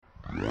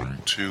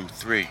1, 2,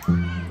 3.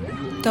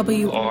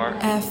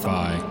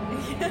 WRFI.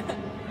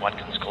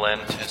 Watkins Glen.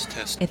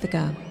 Test.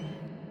 Ithaca.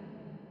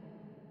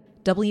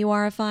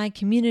 WRFI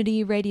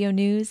Community Radio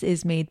News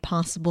is made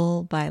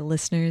possible by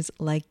listeners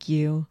like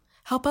you.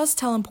 Help us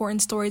tell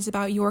important stories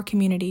about your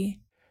community.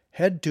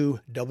 Head to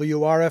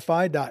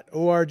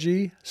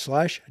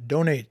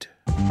wrfi.org/donate.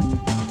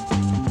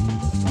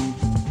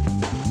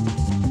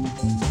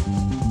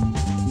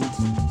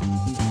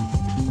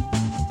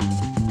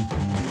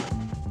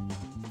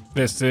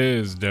 This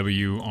is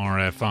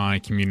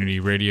WRFI Community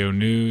Radio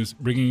News,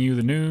 bringing you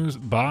the news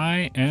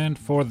by and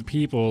for the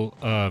people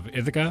of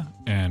Ithaca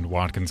and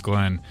Watkins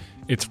Glen.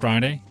 It's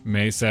Friday,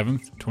 May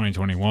 7th,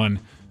 2021.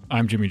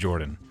 I'm Jimmy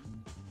Jordan.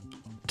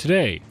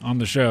 Today on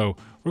the show,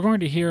 we're going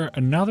to hear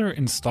another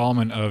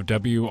installment of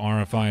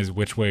WRFI's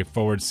Which Way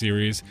Forward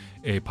series,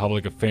 a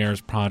public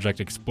affairs project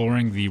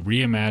exploring the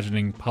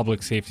Reimagining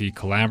Public Safety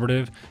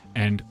Collaborative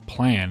and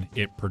plan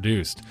it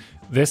produced.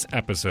 This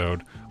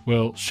episode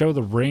will show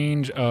the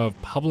range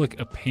of public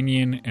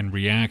opinion and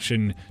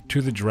reaction to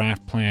the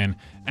draft plan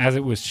as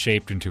it was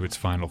shaped into its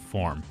final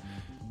form.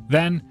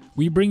 Then,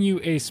 we bring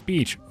you a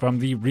speech from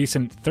the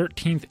recent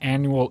 13th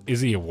Annual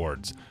Izzy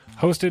Awards.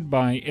 Hosted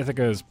by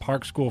Ithaca's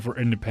Park School for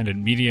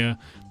Independent Media,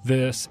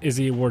 this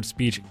Izzy Award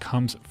speech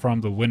comes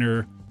from the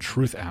winner,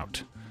 Truth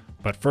Out.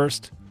 But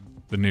first,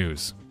 the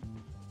news.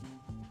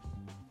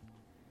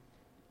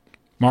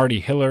 Marty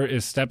Hiller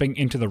is stepping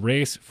into the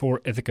race for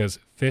Ithaca's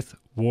 5th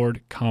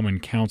Ward Common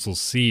Council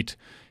seat.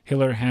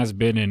 Hiller has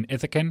been an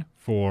Ithacan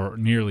for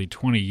nearly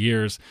 20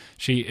 years.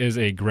 She is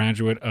a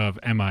graduate of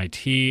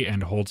MIT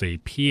and holds a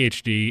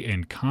PhD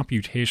in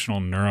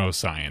computational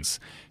neuroscience.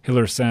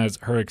 Hiller says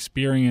her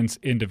experience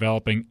in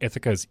developing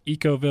Ithaca's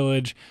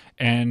eco-village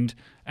and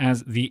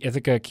as the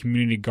Ithaca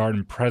Community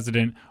Garden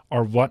president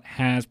are what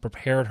has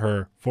prepared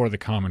her for the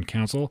Common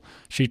Council.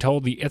 She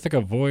told the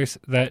Ithaca Voice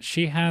that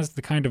she has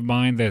the kind of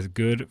mind that's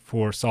good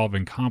for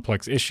solving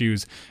complex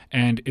issues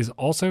and is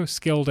also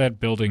skilled at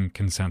building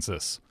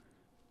consensus.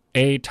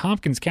 A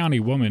Tompkins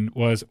County woman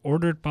was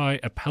ordered by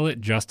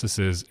appellate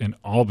justices in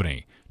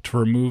Albany to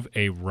remove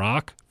a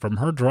rock from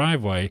her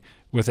driveway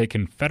with a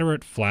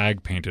Confederate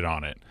flag painted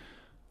on it.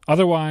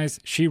 Otherwise,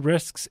 she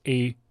risks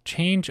a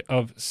change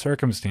of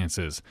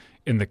circumstances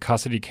in the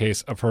custody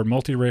case of her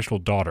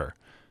multiracial daughter.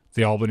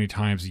 The Albany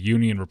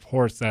Times-Union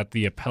reports that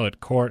the appellate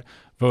court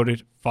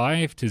voted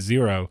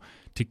 5-0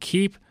 to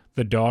keep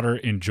the daughter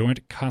in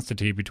joint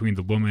custody between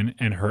the woman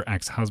and her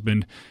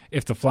ex-husband.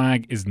 If the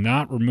flag is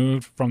not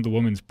removed from the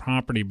woman's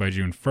property by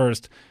June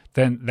 1st,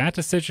 then that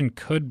decision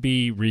could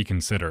be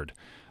reconsidered.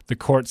 The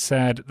court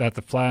said that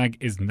the flag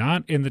is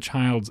not in the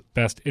child's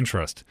best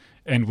interest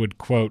and would,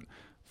 quote,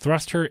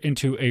 thrust her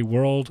into a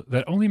world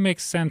that only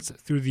makes sense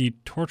through the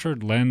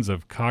tortured lens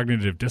of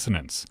cognitive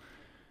dissonance.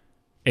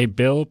 A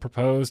bill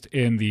proposed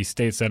in the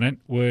state Senate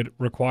would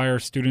require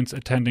students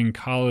attending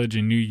college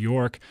in New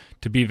York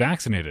to be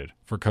vaccinated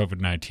for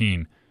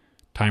COVID-19.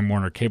 Time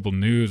Warner Cable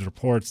News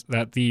reports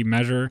that the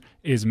measure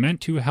is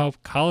meant to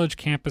help college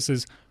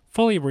campuses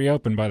fully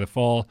reopen by the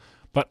fall,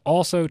 but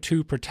also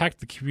to protect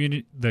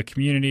the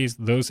communities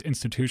those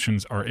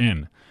institutions are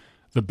in.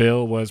 The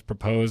bill was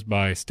proposed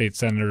by State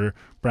Senator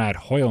Brad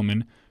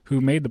Hoylman,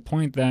 who made the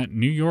point that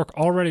New York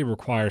already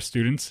requires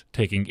students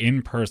taking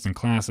in-person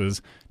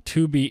classes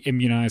to be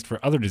immunized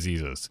for other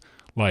diseases,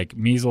 like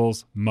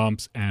measles,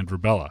 mumps, and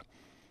rubella.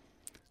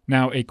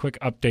 Now, a quick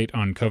update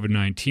on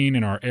COVID-19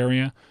 in our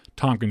area.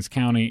 Tompkins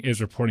County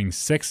is reporting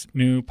 6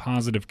 new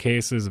positive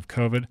cases of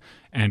COVID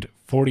and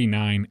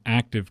 49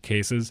 active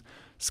cases.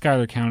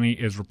 Schuyler County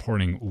is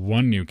reporting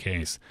 1 new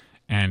case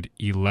and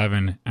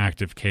 11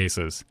 active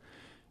cases.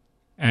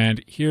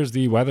 And here's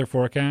the weather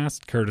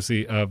forecast,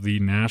 courtesy of the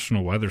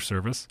National Weather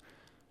Service.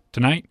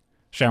 Tonight,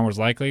 showers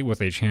likely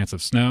with a chance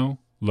of snow,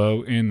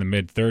 low in the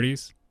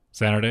mid-30s.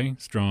 Saturday,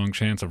 strong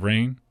chance of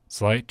rain,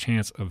 slight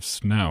chance of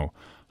snow,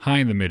 high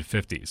in the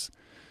mid-50s.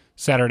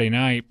 Saturday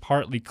night,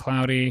 partly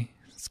cloudy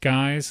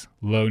skies,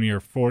 low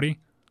near 40.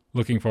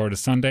 Looking forward to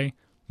Sunday,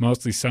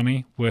 mostly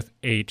sunny with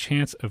a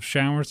chance of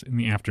showers in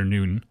the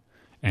afternoon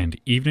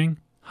and evening,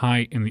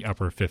 high in the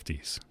upper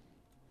 50s.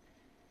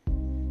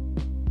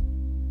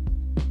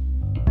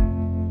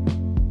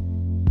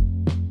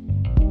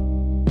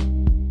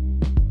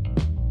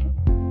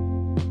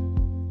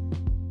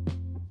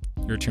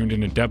 You're tuned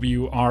into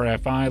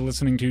WRFI,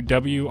 listening to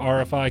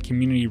WRFI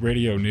Community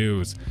Radio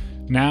News.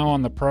 Now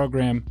on the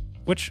program,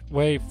 Which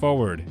Way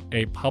Forward,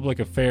 a public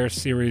affairs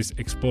series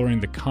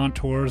exploring the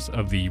contours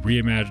of the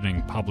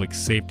Reimagining Public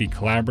Safety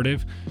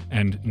Collaborative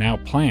and now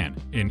plan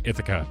in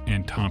Ithaca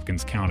and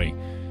Tompkins County.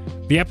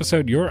 The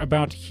episode you're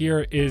about to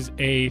hear is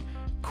a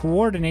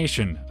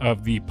coordination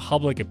of the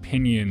public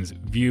opinions,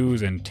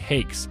 views, and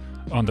takes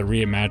on the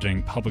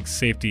Reimagining Public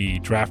Safety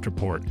Draft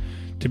Report.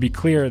 To be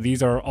clear,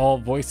 these are all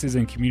voices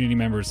and community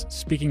members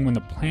speaking when the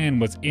plan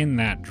was in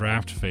that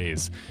draft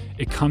phase.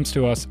 It comes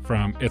to us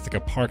from Ithaca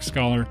Park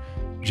scholar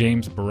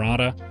James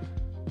Barata.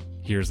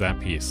 Here's that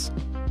piece.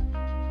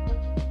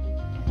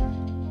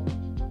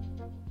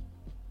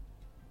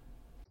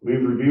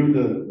 We've reviewed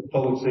the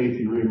Public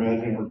Safety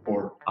Reimagining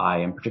Report. I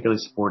am particularly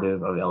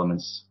supportive of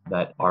elements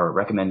that are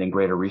recommending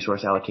greater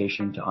resource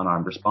allocation to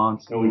unarmed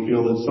response. And we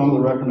feel that some of the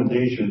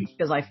recommendations,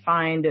 because I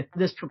find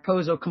this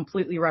proposal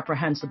completely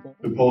reprehensible,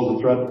 pose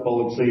a threat to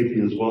public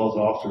safety as well as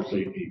officer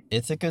safety.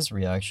 Ithaca's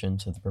reaction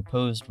to the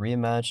proposed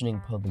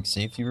Reimagining Public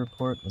Safety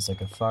report was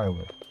like a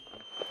firework.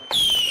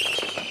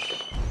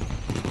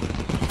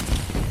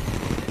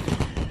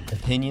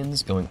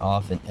 Opinions going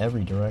off in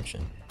every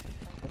direction.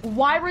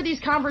 Why were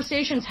these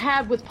conversations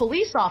had with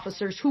police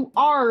officers who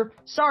are,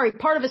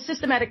 part of a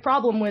systematic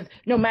problem with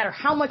no matter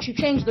how much you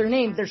change their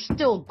name, they're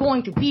still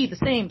going to be the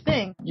same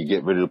thing? You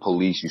get rid of the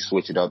police, you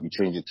switch it up, you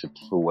change it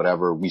to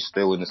whatever, we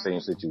still in the same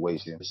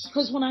situation.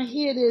 Because when I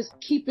hear this,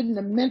 keeping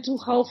the mental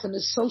health and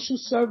the social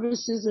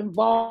services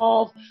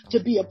involved to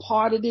be a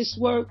part of this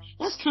work,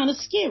 that's kind of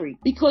scary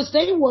because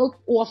they work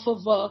off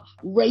of a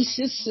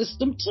racist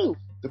system too.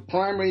 The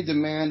primary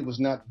demand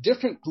was not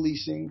different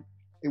policing,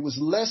 it was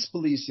less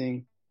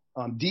policing.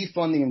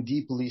 Defunding and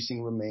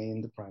depolicing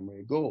remain the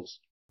primary goals.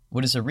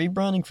 What is a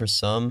rebranding for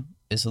some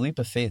is a leap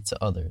of faith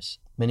to others.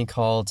 Many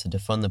call to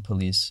defund the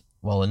police,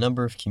 while a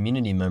number of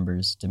community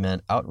members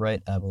demand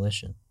outright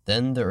abolition.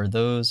 Then there are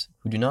those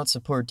who do not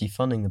support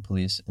defunding the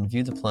police and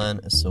view the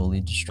plan as solely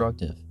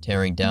destructive,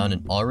 tearing down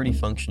an already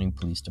functioning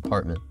police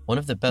department, one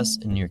of the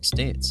best in New York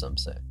State, some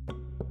say.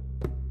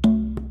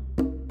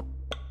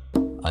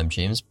 I'm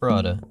James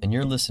Barada, and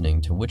you're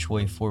listening to Which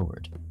Way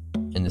Forward.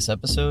 In this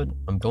episode,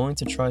 I'm going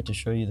to try to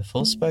show you the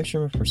full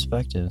spectrum of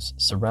perspectives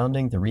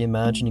surrounding the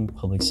Reimagining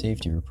Public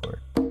Safety report.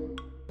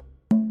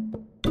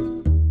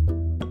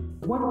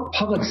 What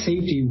public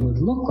safety would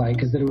look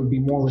like is that it would be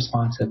more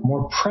responsive,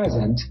 more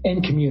present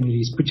in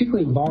communities,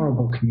 particularly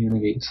vulnerable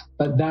communities,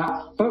 but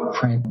that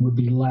footprint would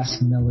be less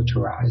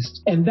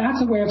militarized. And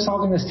that's a way of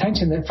solving this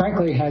tension that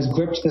frankly has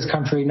gripped this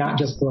country not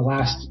just for the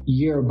last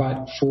year,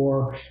 but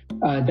for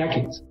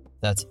decades.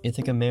 That's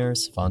Ithaca Mayor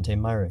Svante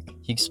Myrick.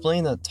 He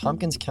explained that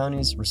Tompkins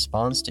County's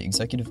response to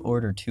Executive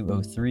Order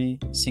 203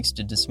 seeks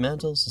to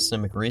dismantle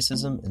systemic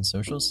racism in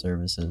social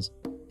services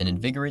and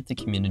invigorate the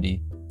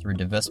community through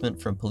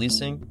divestment from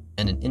policing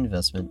and an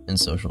investment in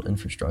social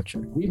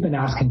infrastructure. We've been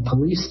asking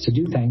police to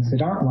do things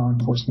that aren't law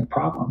enforcement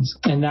problems.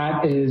 And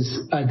that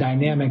is a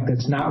dynamic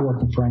that's not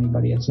working for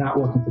anybody. It's not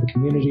working for the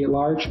community at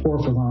large or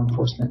for law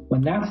enforcement. When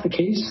that's the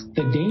case,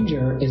 the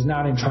danger is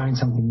not in trying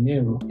something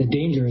new. The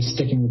danger is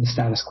sticking with the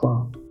status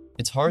quo.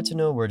 It's hard to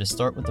know where to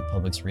start with the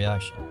public's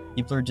reaction.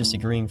 People are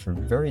disagreeing for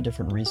very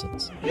different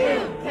reasons.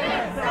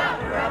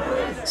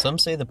 Some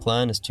say the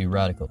plan is too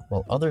radical,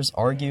 while others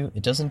argue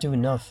it doesn't do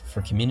enough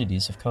for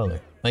communities of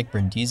color. Mike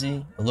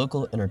Brindisi, a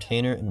local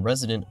entertainer and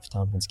resident of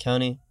Tompkins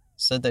County,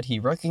 said that he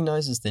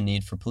recognizes the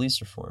need for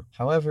police reform.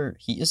 However,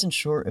 he isn't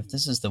sure if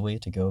this is the way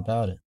to go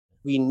about it.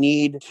 We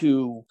need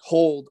to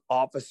hold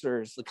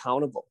officers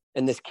accountable,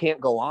 and this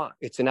can't go on.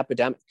 It's an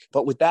epidemic.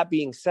 But with that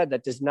being said,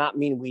 that does not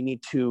mean we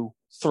need to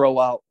throw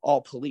out all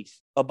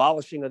police.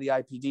 Abolishing of the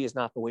IPD is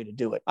not the way to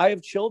do it. I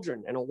have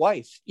children and a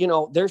wife.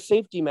 Their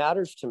safety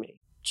matters to me.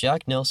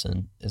 Jack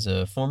Nelson is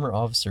a former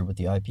officer with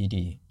the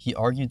IPD. He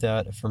argued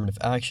that affirmative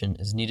action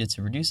is needed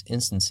to reduce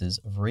instances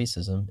of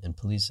racism in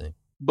policing.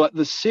 But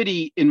the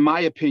city, in my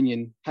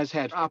opinion, has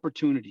had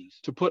opportunities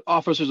to put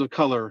officers of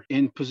color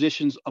in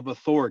positions of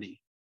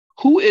authority.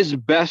 Who is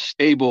best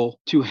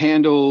able to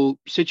handle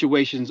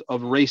situations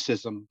of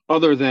racism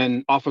other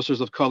than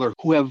officers of color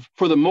who have,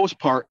 for the most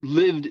part,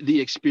 lived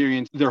the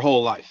experience their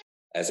whole life?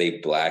 As a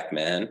Black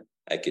man,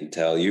 I can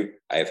tell you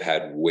I've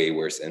had way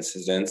worse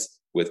incidents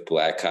with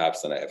Black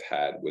cops than I have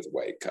had with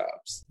white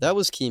cops. That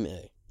was Keem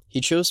A.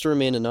 He chose to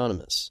remain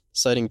anonymous,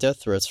 citing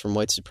death threats from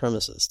white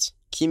supremacists.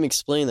 Keem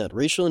explained that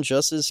racial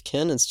injustice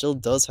can and still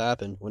does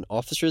happen when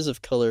officers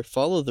of color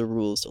follow the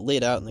rules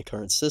laid out in the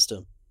current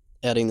system,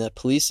 adding that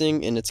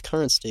policing in its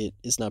current state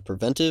is not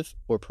preventive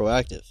or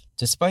proactive.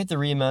 Despite the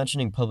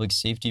Reimagining Public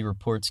Safety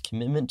report's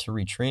commitment to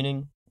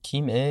retraining,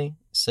 Keem A.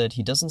 said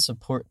he doesn't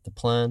support the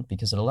plan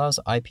because it allows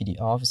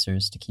IPD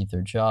officers to keep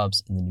their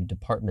jobs in the new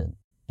department,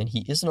 and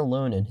he isn't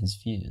alone in his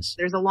views.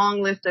 There's a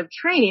long list of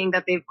training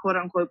that they've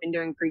quote-unquote been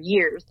doing for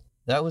years.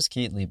 That was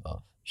Kate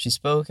Leboff. She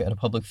spoke at a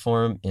public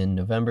forum in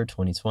November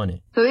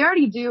 2020. So they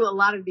already do a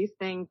lot of these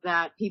things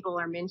that people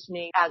are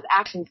mentioning as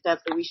action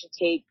steps that we should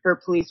take for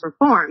police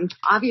reform.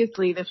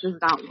 Obviously, this does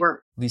not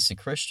work. Lisa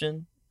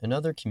Christian,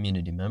 another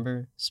community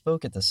member,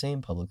 spoke at the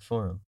same public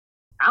forum.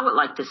 I would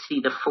like to see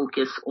the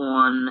focus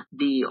on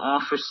the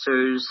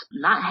officers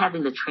not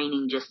having the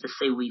training just to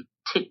say we've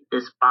ticked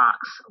this box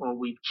or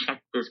we've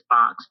checked this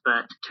box,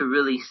 but to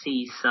really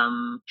see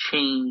some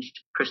changed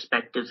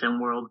perspectives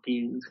and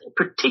worldviews,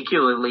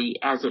 particularly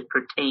as it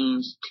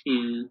pertains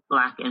to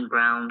Black and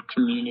brown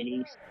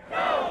communities.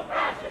 No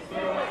fascist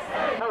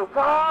USA! No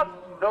cops!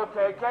 No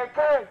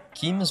KKK!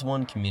 Keem is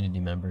one community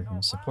member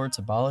who supports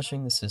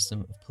abolishing the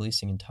system of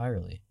policing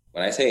entirely.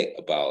 When I say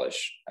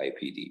abolish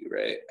IPD,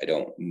 right, I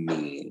don't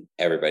mean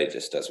everybody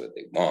just does what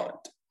they want.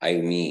 I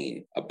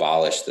mean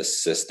abolish the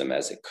system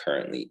as it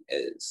currently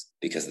is.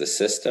 Because the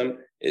system,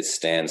 it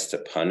stands to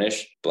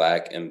punish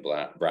Black and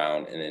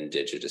brown and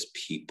indigenous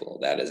people.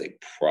 That is a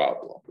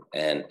problem.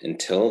 And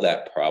until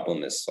that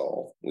problem is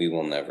solved, we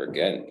will never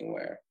get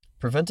anywhere.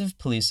 Preventive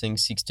policing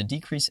seeks to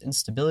decrease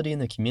instability in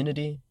the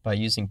community by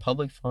using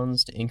public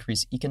funds to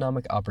increase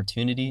economic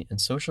opportunity and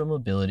social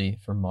mobility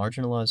for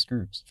marginalized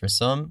groups. For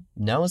some,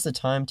 now is the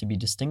time to be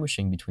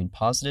distinguishing between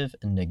positive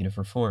and negative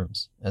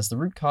reforms, as the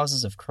root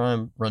causes of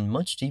crime run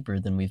much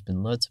deeper than we've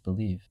been led to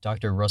believe.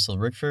 Dr. Russell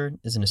Rickford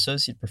is an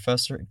associate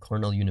professor at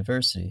Cornell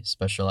University,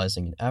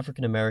 specializing in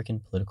African American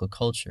political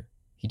culture.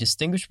 He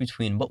distinguished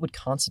between what would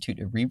constitute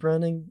a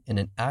rebranding and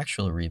an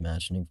actual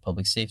reimagining of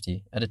public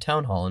safety at a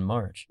town hall in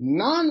March.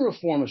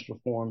 Non-reformist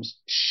reforms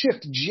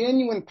shift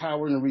genuine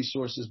power and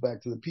resources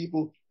back to the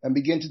people and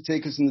begin to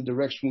take us in the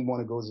direction we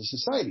want to go as a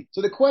society.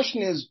 So the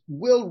question is,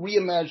 will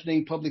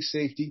reimagining public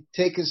safety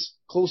take us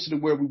closer to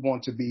where we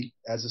want to be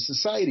as a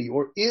society?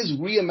 Or is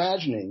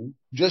reimagining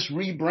just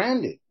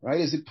rebranded, right?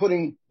 Is it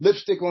putting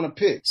lipstick on a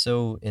pig?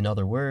 So, in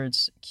other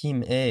words,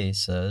 Kim A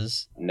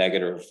says,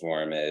 negative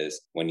reform is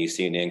when you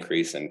see an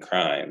increase in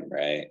crime,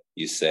 right?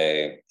 You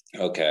say,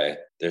 okay,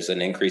 there's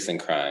an increase in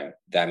crime.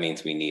 That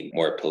means we need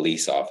more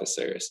police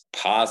officers.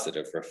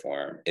 Positive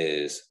reform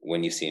is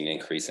when you see an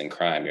increase in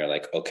crime, you're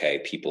like,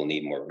 okay, people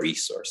need more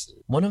resources.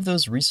 One of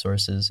those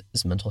resources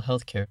is mental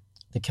health care.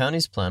 The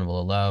county's plan will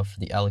allow for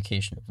the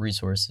allocation of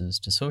resources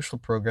to social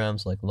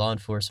programs like law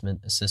enforcement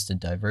assisted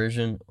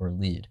diversion or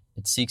LEAD.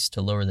 It seeks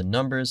to lower the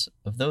numbers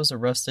of those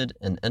arrested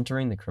and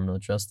entering the criminal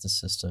justice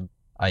system.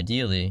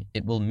 Ideally,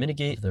 it will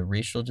mitigate the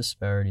racial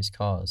disparities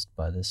caused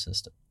by this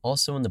system.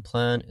 Also in the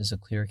plan is a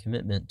clear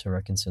commitment to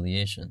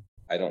reconciliation.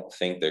 I don't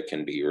think there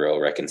can be real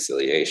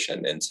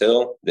reconciliation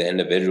until the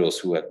individuals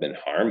who have been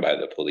harmed by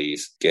the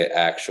police get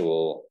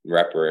actual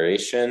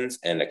reparations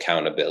and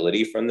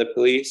accountability from the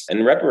police.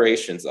 And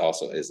reparations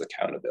also is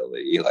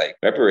accountability. Like,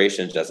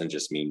 reparations doesn't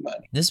just mean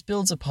money. This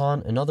builds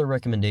upon another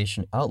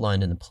recommendation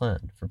outlined in the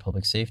plan for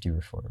public safety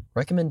reform,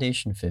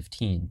 Recommendation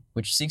 15,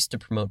 which seeks to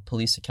promote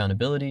police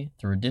accountability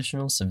through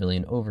additional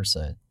civilian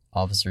oversight.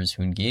 Officers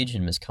who engage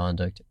in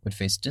misconduct would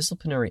face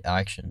disciplinary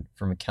action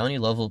from a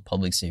county-level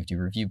public safety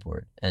review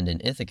board, and in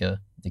Ithaca,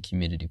 the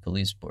Community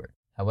Police Board.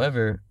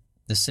 However,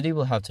 the city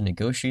will have to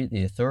negotiate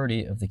the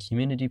authority of the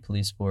Community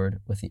Police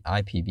Board with the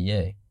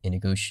IPBA, a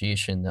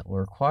negotiation that will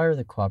require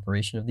the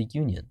cooperation of the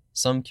union.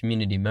 Some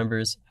community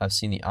members have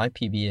seen the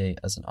IPBA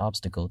as an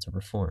obstacle to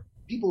reform.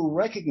 People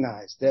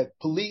recognize that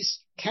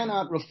police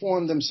cannot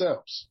reform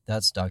themselves.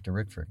 That's Dr.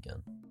 Rickford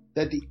again.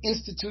 That the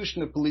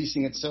institution of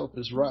policing itself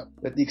is rotten,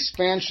 that the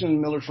expansion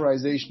and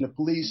militarization of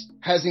police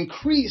has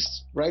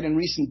increased, right, in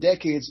recent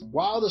decades,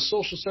 while the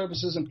social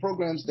services and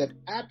programs that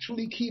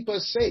actually keep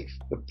us safe,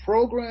 the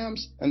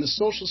programs and the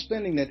social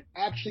spending that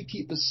actually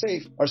keep us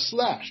safe are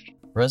slashed.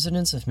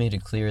 Residents have made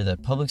it clear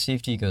that public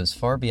safety goes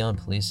far beyond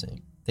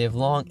policing. They have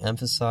long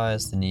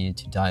emphasized the need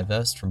to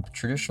divest from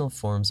traditional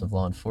forms of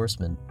law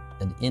enforcement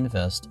and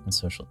invest in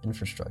social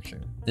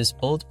infrastructure. This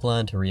bold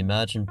plan to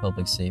reimagine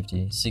public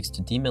safety seeks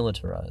to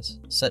demilitarize,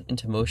 set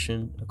into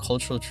motion a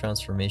cultural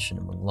transformation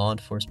among law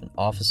enforcement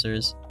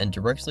officers, and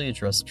directly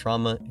address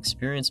trauma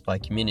experienced by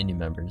community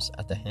members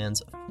at the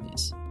hands of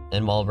police.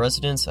 And while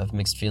residents have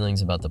mixed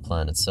feelings about the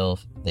plan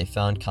itself, they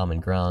found common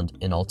ground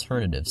in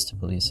alternatives to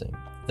policing,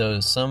 though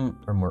some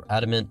are more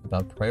adamant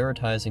about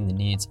prioritizing the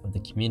needs of the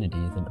community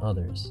than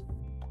others.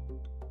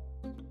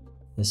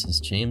 This is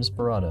James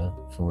Barada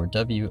for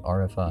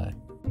WRFI.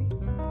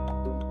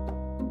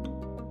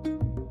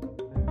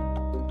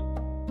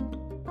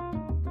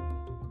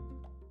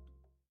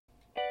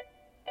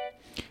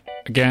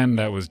 Again,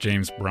 that was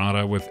James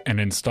Barada with an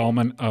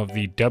installment of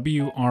the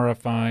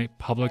WRFI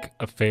Public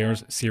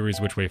Affairs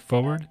series, Which Way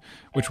Forward.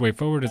 Which Way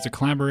Forward is a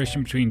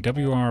collaboration between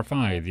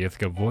WRFI, the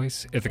Ithaca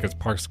Voice, Ithaca's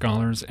Park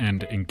Scholars,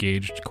 and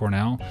Engaged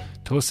Cornell.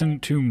 To listen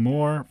to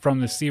more from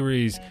the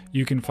series,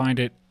 you can find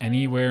it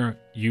anywhere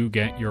you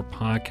get your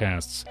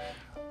podcasts.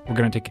 We're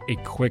going to take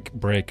a quick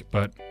break,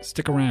 but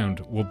stick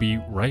around. We'll be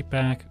right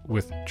back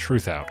with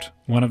Truth Out,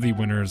 one of the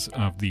winners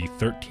of the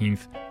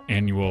 13th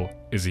Annual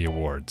Izzy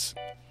Awards.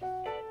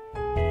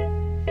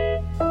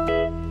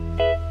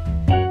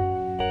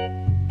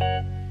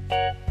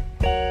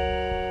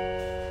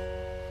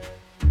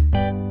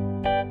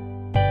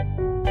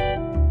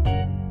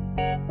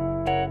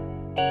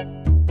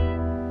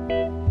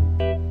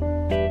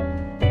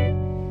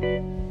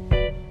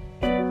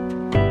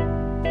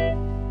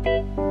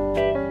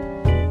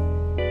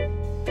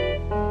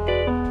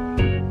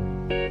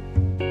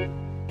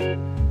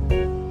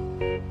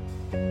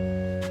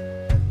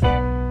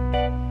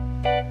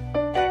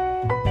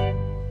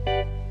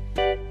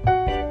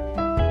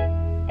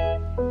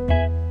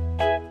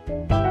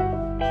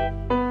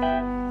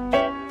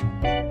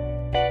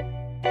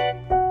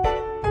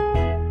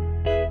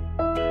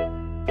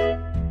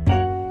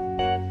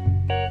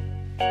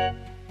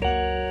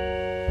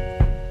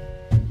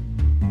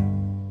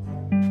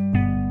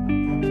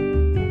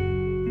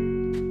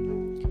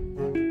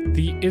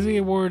 The Izzy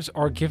Awards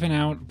are given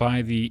out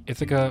by the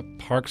Ithaca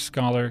Park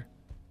Scholar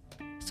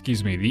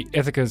the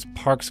Ithaca's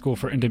Park School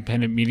for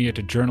Independent Media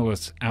to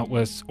journalists,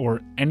 outlets,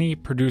 or any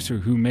producer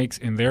who makes,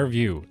 in their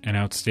view, an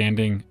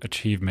outstanding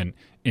achievement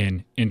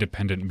in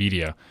independent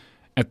media.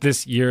 At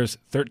this year's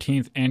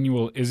 13th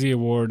annual Izzy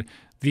Award,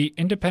 the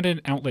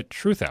independent outlet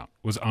Truthout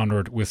was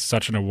honored with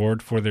such an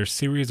award for their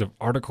series of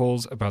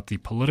articles about the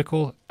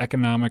political,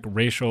 economic,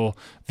 racial,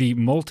 the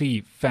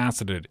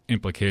multifaceted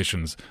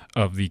implications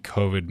of the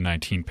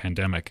COVID-19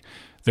 pandemic.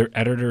 Their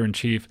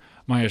editor-in-chief,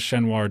 Maya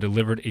Shenwar,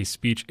 delivered a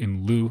speech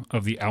in lieu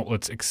of the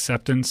outlet's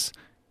acceptance.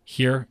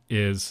 Here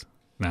is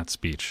that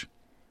speech.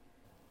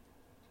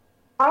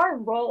 Our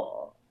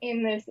role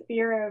in this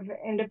era of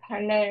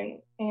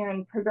independent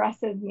and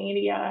progressive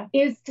media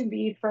is to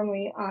be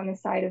firmly on the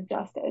side of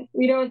justice.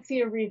 We don't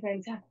see a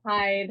reason to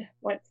hide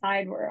what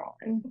side we're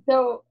on.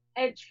 So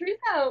at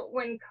Truthout,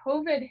 when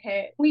COVID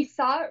hit, we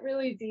thought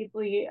really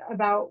deeply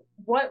about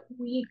what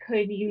we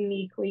could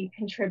uniquely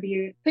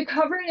contribute to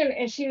covering an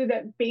issue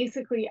that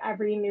basically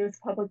every news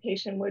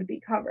publication would be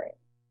covering.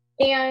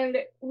 And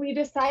we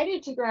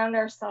decided to ground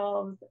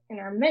ourselves in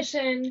our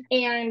mission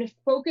and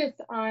focus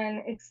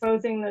on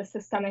exposing the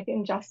systemic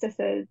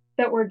injustices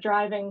that were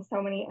driving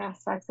so many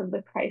aspects of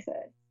the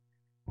crisis.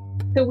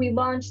 So we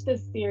launched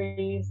this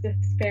series,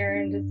 Despair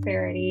and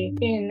Disparity,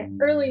 in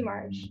early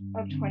March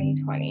of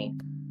 2020.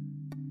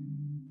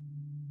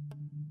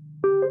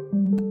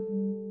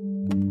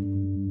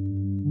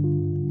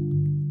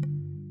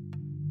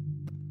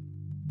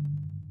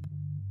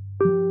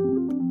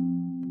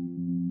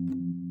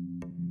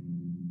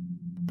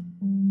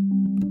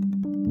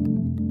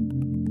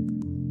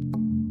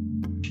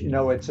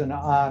 It's an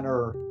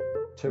honor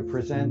to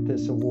present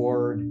this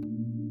award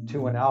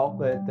to an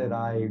outlet that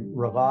I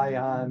rely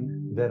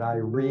on, that I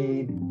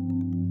read,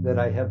 that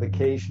I have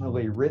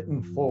occasionally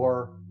written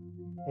for,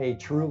 a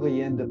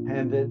truly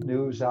independent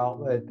news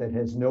outlet that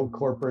has no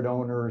corporate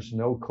owners,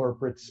 no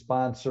corporate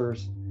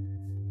sponsors,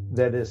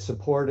 that is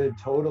supported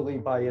totally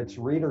by its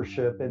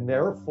readership and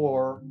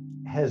therefore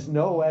has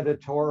no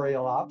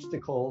editorial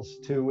obstacles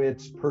to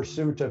its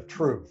pursuit of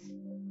truth.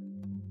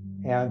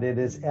 And it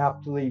is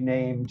aptly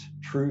named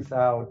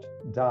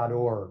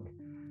truthout.org.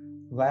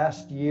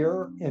 Last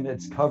year, in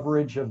its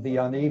coverage of the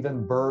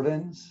uneven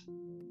burdens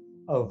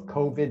of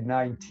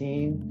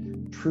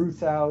COVID-19,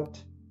 Truthout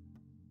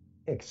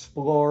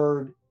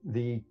explored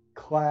the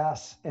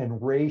class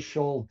and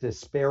racial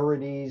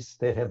disparities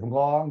that have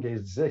long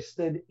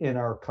existed in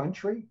our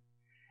country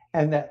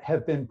and that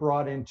have been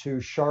brought into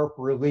sharp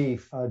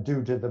relief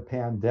due to the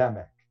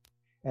pandemic.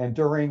 And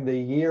during the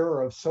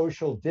year of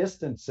social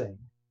distancing,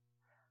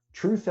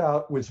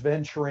 Truthout was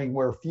venturing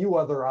where few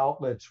other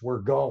outlets were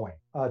going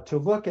to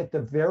look at the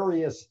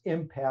various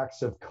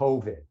impacts of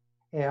COVID.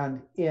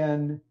 And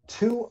in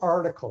 2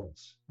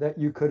 articles that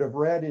you could have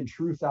read in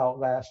Truthout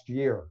last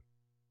year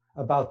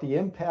about the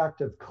impact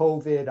of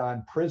COVID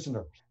on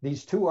prisoners,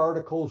 these 2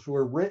 articles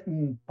were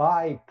written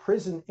by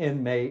prison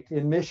inmate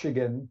in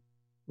Michigan,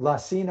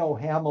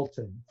 Lacino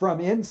Hamilton, from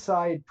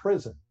inside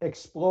prison,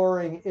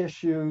 exploring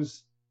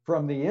issues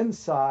from the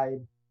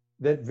inside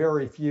that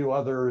very few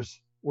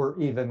others were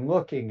even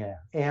looking at.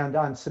 And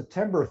on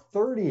September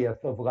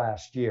 30th of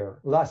last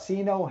year,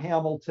 Lacino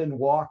Hamilton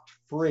walked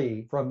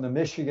free from the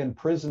Michigan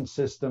prison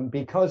system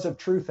because of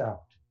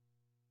Truthout.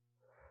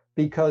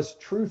 Because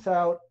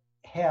Truthout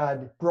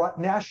had brought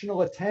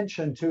national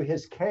attention to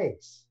his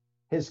case,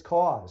 his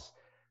cause,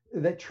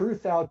 that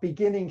Truthout,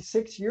 beginning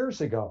 6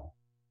 years ago,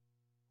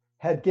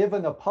 had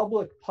given a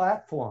public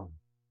platform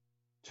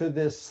to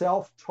this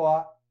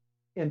self-taught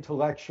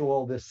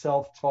intellectual, this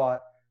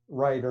self-taught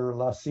writer,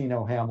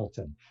 Lacino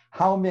Hamilton.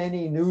 How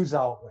many news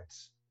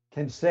outlets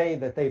can say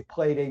that they've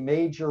played a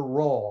major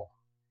role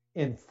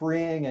in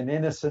freeing an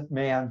innocent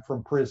man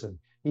from prison?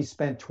 He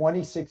spent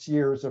 26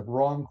 years of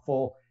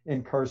wrongful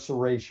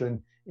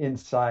incarceration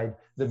inside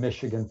the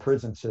Michigan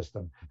prison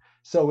system.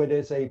 So it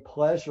is a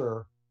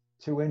pleasure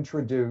to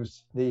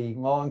introduce the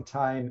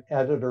longtime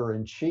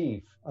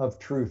editor-in-chief of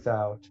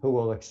Truthout, who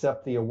will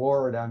accept the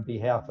award on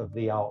behalf of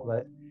the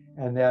outlet,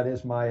 and that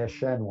is Maya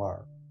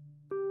Shenwar.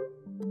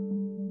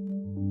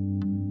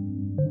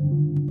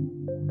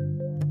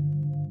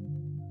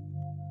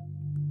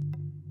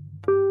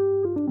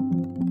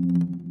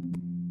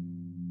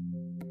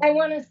 I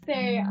want to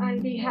say on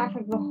behalf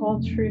of the whole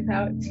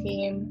Truthout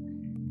team,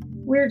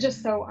 we're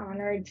just so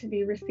honored to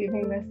be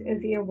receiving this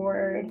Izzy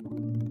Award.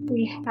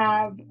 We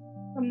have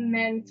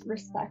immense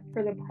respect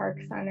for the Park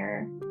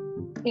Center,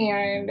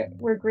 and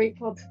we're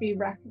grateful to be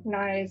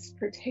recognized,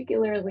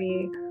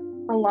 particularly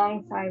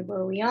alongside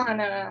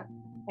Liliana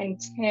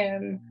and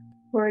Tim,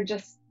 who are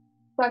just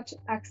such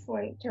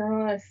excellent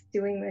journalists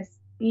doing this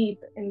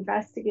deep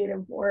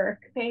investigative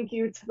work. Thank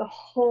you to the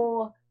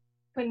whole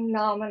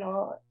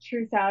phenomenal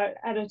Truthout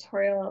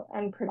editorial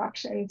and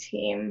production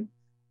team.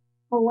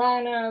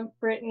 Alana,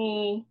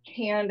 Brittany,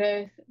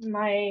 Candace,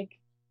 Mike,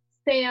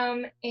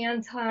 Sam,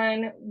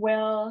 Anton,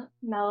 Will,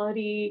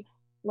 Melody,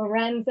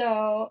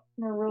 Lorenzo,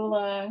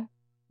 Marula,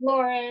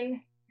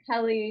 Lauren,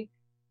 Kelly,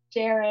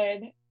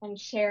 Jared, and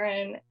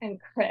Sharon, and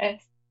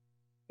Chris.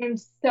 I'm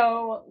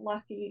so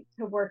lucky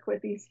to work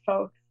with these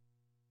folks.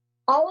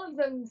 All of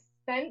them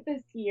spent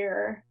this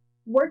year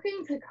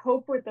working to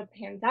cope with the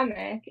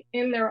pandemic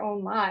in their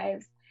own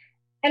lives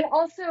and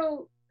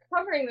also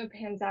covering the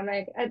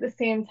pandemic at the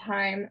same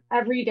time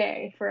every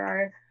day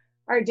for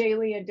our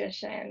daily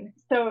edition.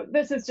 So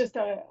this is just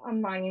a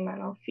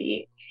monumental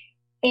feat.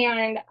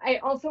 And I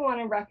also want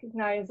to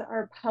recognize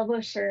our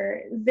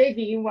publisher,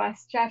 Ziggy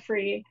West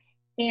Jeffrey,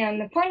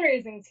 and the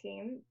fundraising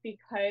team,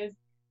 because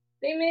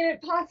they made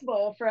it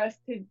possible for us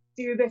to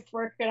do this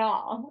work at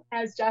all.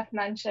 As Jeff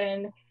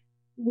mentioned,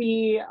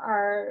 we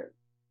are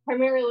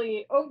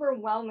primarily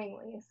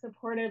overwhelmingly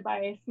supported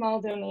by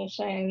small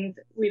donations.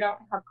 We don't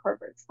have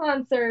corporate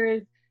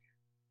sponsors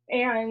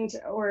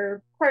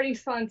or party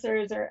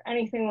sponsors or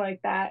anything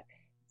like that.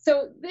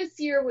 So this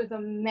year was a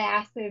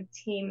massive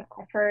team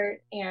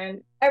effort,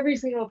 and every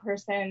single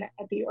person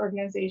at the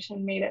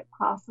organization made it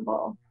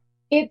possible.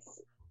 It's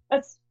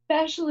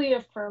especially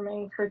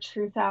affirming for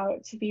Truth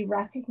Out to be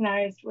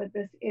recognized with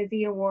this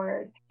Izzy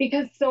Award,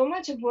 because so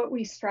much of what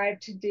we strive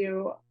to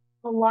do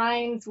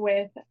aligns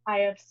with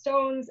I.F.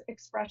 Stone's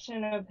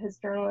expression of his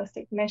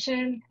journalistic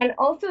mission, and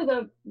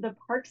also the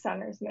Park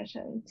Center's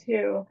mission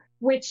too,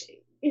 which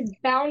is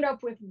bound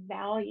up with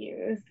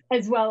values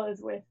as well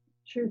as with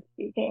truth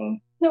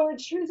speaking. So at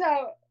Truth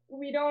Out,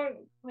 we don't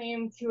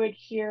claim to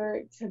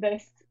adhere to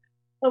this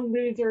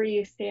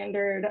illusory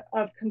standard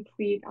of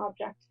complete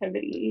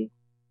objectivity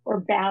or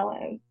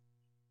balance.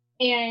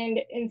 And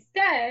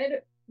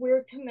instead,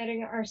 we're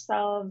committing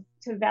ourselves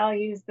to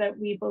values that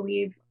we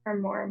believe are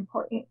more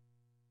important.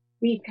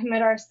 We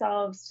commit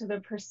ourselves to the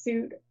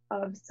pursuit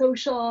of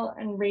social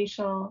and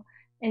racial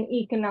and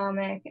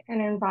economic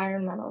and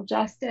environmental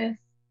justice.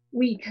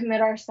 We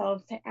commit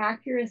ourselves to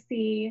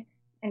accuracy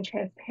and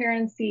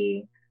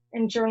transparency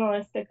and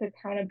journalistic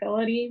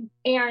accountability.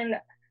 And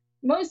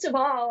most of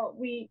all,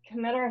 we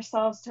commit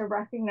ourselves to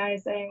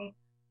recognizing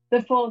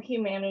the full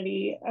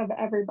humanity of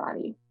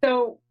everybody.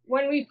 So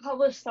when we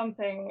publish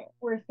something,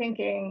 we're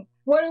thinking,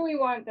 what do we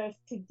want this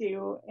to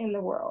do in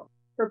the world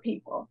for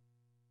people?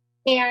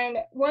 And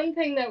one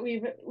thing that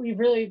we've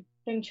really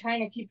been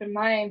trying to keep in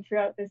mind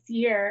throughout this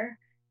year,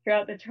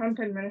 throughout the Trump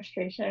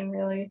administration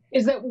really,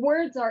 is that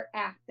words are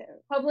active.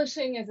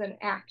 Publishing is an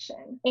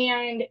action,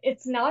 and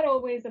it's not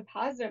always a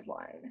positive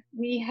one.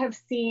 We have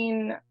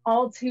seen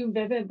all too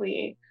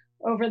vividly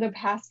over the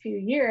past few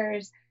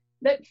years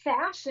that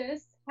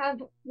fascists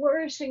have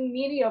flourishing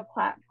media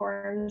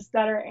platforms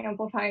that are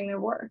amplifying their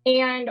work.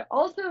 And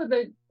also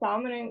the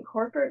dominant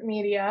corporate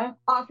media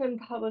often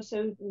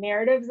publishes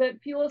narratives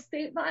that fuel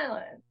state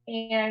violence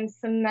and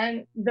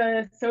cement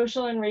the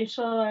social and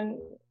racial and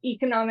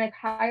economic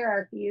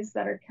hierarchies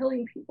that are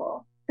killing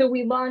people. So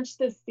we launched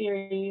this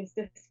series,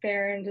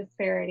 Despair and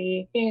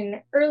Disparity,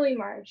 in early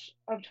March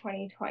of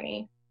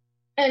 2020.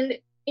 And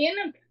in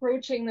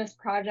approaching this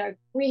project,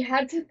 we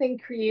had to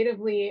think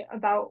creatively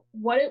about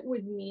what it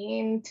would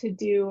mean to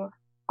do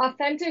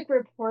authentic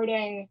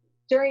reporting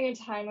during a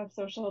time of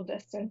social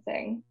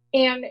distancing.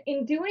 And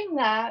in doing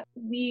that,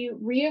 we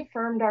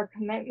reaffirmed our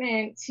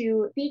commitment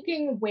to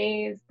seeking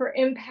ways for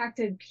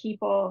impacted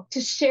people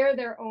to share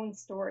their own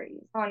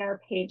stories on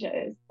our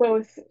pages,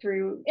 both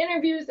through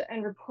interviews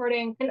and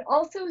reporting, and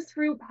also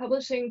through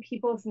publishing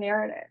people's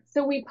narratives.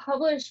 So we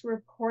published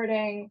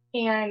reporting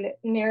and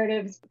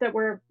narratives that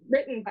were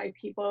written by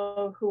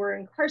people who were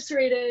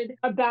incarcerated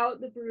about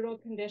the brutal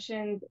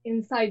conditions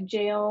inside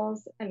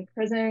jails and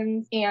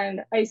prisons and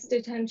ICE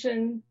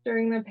detention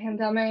during the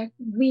pandemic.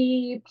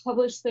 We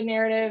published the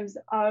narratives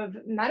of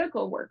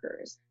medical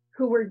workers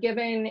who were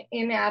given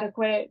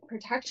inadequate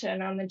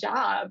protection on the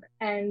job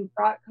and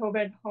brought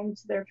COVID home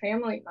to their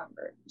family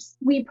members.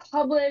 We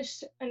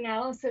published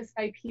analysis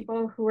by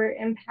people who were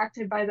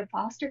impacted by the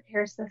foster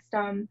care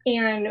system,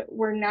 and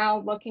we're now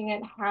looking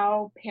at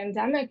how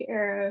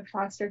pandemic-era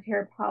foster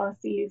care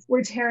policies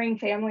were tearing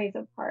families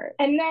apart.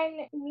 And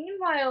then,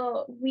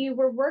 meanwhile, we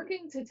were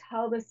working to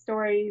tell the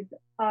stories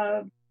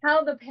of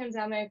how the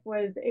pandemic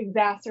was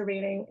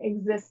exacerbating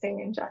existing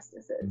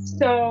injustices.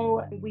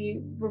 So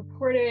we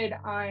reported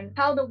on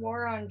how the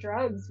war on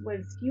drugs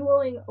was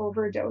fueling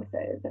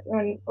overdoses,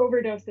 when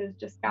overdoses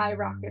just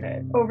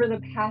skyrocketed over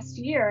the past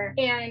year.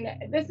 And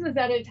this was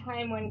at a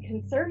time when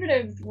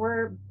conservatives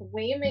were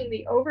blaming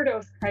the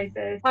overdose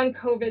crisis on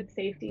COVID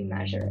safety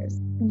measures.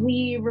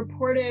 We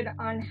reported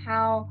on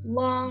how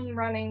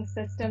long-running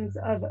systems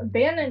of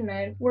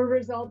abandonment were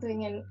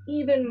resulting in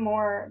even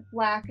more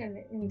Black and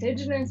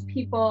Indigenous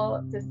people,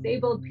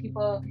 disabled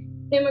people,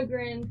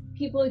 immigrants,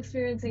 people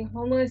experiencing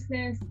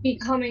homelessness,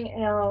 becoming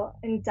ill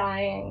and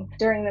dying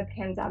during the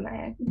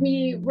pandemic.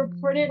 We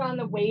reported on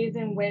the ways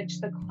in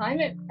which the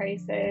climate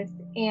crisis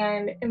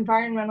and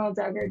environmental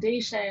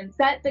degradation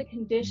set the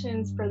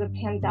conditions for the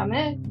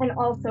pandemic and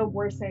also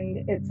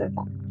worsened its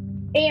effects.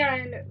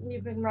 And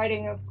we've been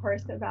writing, of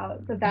course,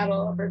 about the battle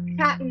over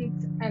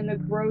patents and the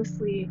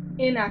grossly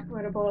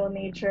inequitable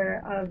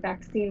nature of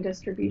vaccine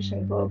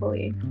distribution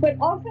globally. But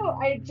also,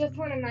 I just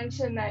want to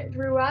mention that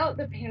throughout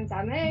the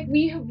pandemic,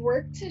 we have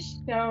worked to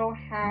show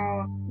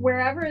how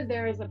wherever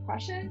there is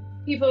oppression,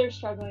 people are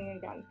struggling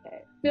against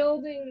it,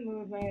 building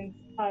movements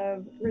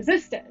of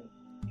resistance.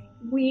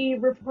 We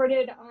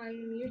reported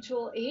on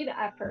mutual aid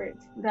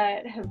efforts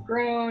that have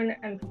grown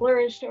and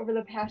flourished over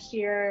the past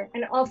year,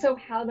 and also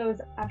how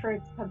those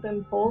efforts have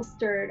been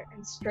bolstered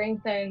and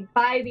strengthened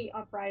by the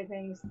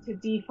uprisings to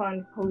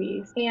defund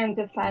police and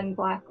defend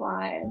Black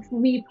lives.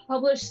 We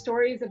published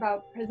stories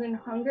about prison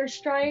hunger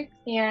strikes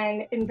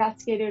and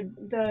investigated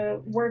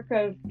the work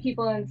of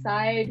people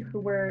inside who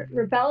were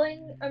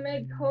rebelling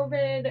amid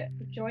COVID,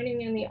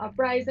 joining in the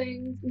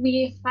uprisings.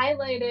 We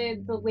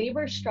highlighted the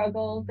labor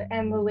struggles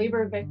and the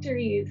labor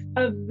victories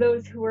of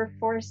those who were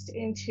forced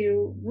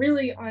into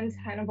really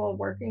untenable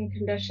working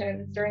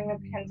conditions during the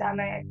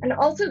pandemic, and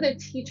also the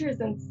teachers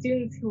and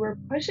students who were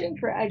pushing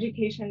for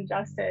education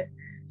justice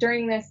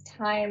during this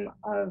time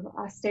of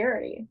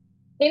austerity.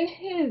 In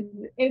his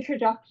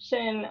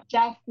introduction,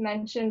 Jeff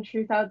mentioned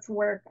Truthout's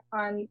work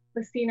on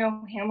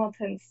Lucino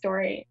Hamilton's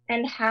story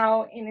and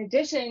how, in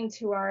addition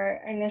to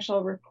our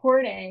initial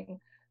reporting,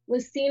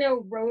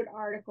 Lucino wrote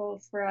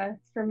articles for us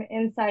from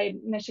inside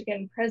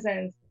Michigan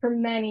prisons for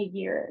many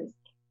years,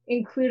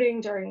 including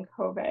during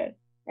COVID.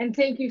 And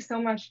thank you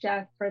so much,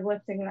 Jeff, for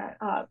lifting that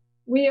up.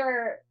 We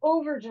are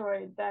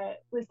overjoyed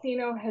that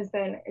Lucino has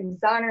been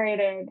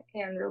exonerated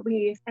and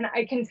released, and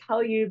I can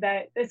tell you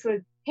that this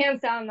was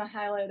hands down the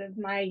highlight of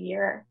my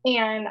year,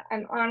 and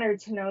I'm honored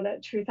to know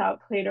that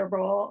Truthout played a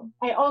role.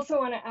 I also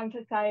want to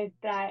emphasize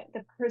that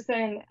the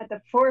person at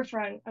the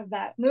forefront of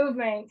that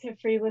movement to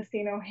free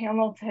Lucino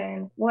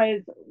Hamilton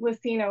was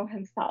Lucino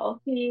himself.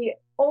 He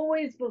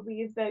always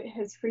believed that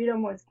his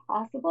freedom was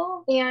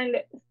possible, and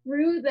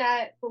through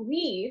that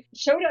belief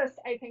showed us,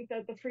 I think,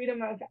 that the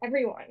freedom of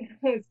everyone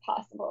was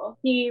possible.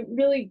 He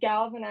really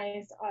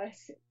galvanized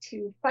us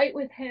to fight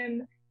with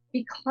him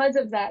because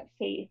of that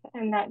faith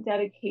and that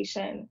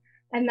dedication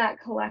and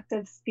that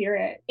collective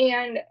spirit.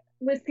 And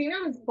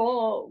Lucino's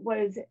goal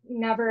was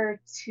never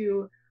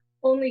to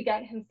only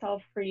get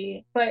himself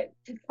free, but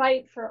to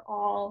fight for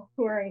all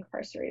who are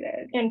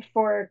incarcerated and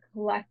for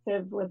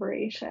collective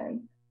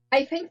liberation.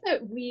 I think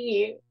that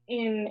we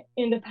in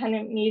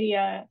independent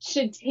media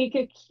should take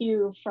a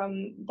cue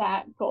from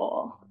that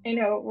goal. I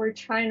know we're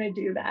trying to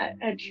do that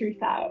at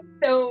Truthout.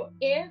 So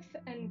if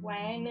and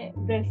when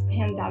this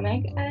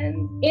pandemic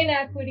ends,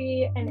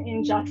 inequity and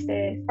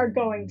injustice are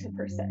going to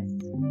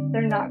persist.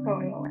 They're not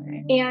going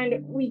away.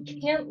 And we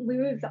can't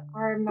lose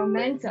our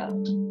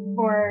momentum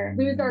or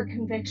lose our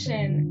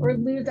conviction or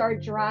lose our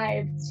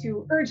drive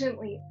to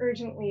urgently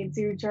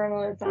do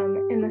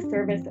journalism in the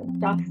service of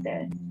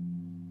justice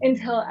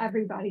until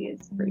everybody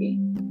is free.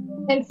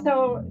 And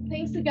so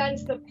thanks again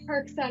to the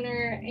Park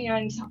Center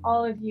and to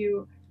all of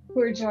you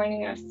who are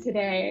joining us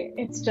today.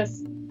 It's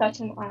just such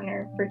an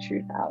honor for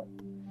Truthout.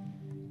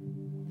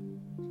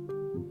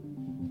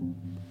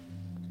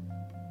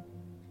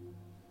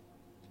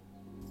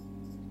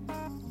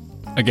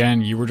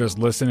 Again, you were just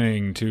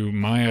listening to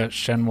Maya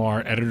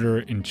Schenwar,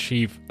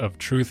 editor-in-chief of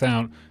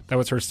Truthout. That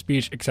was her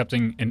speech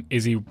accepting an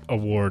Izzy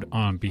Award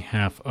on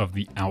behalf of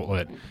the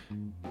outlet.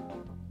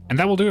 And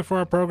that will do it for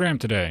our program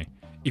today.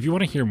 If you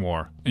want to hear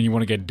more and you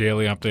want to get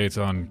daily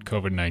updates on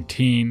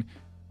COVID-19,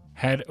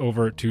 head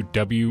over to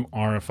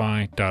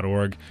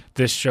WRFI.org.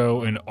 This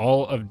show and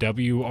all of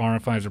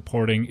WRFI's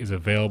reporting is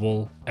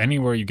available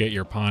anywhere you get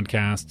your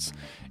podcasts.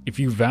 If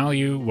you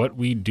value what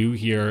we do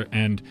here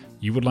and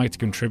you would like to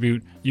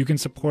contribute, you can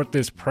support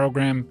this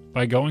program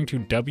by going to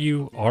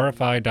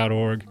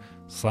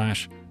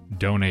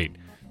WRFI.org/donate.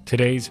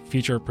 Today's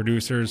feature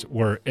producers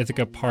were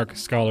Ithaca Park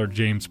scholar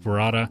James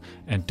Barata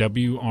and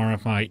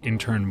WRFI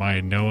intern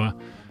Maya Noah.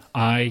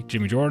 I,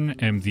 Jimmy Jordan,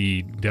 am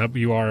the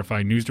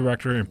WRFI news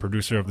director and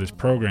producer of this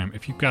program.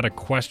 If you've got a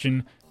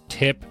question,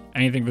 tip,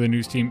 anything for the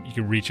news team, you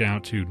can reach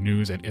out to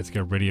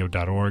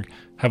news@ithacaradio.org.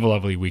 Have a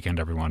lovely weekend,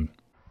 everyone.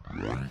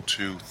 1,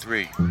 2,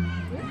 3.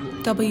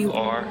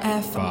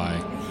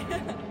 WRFI.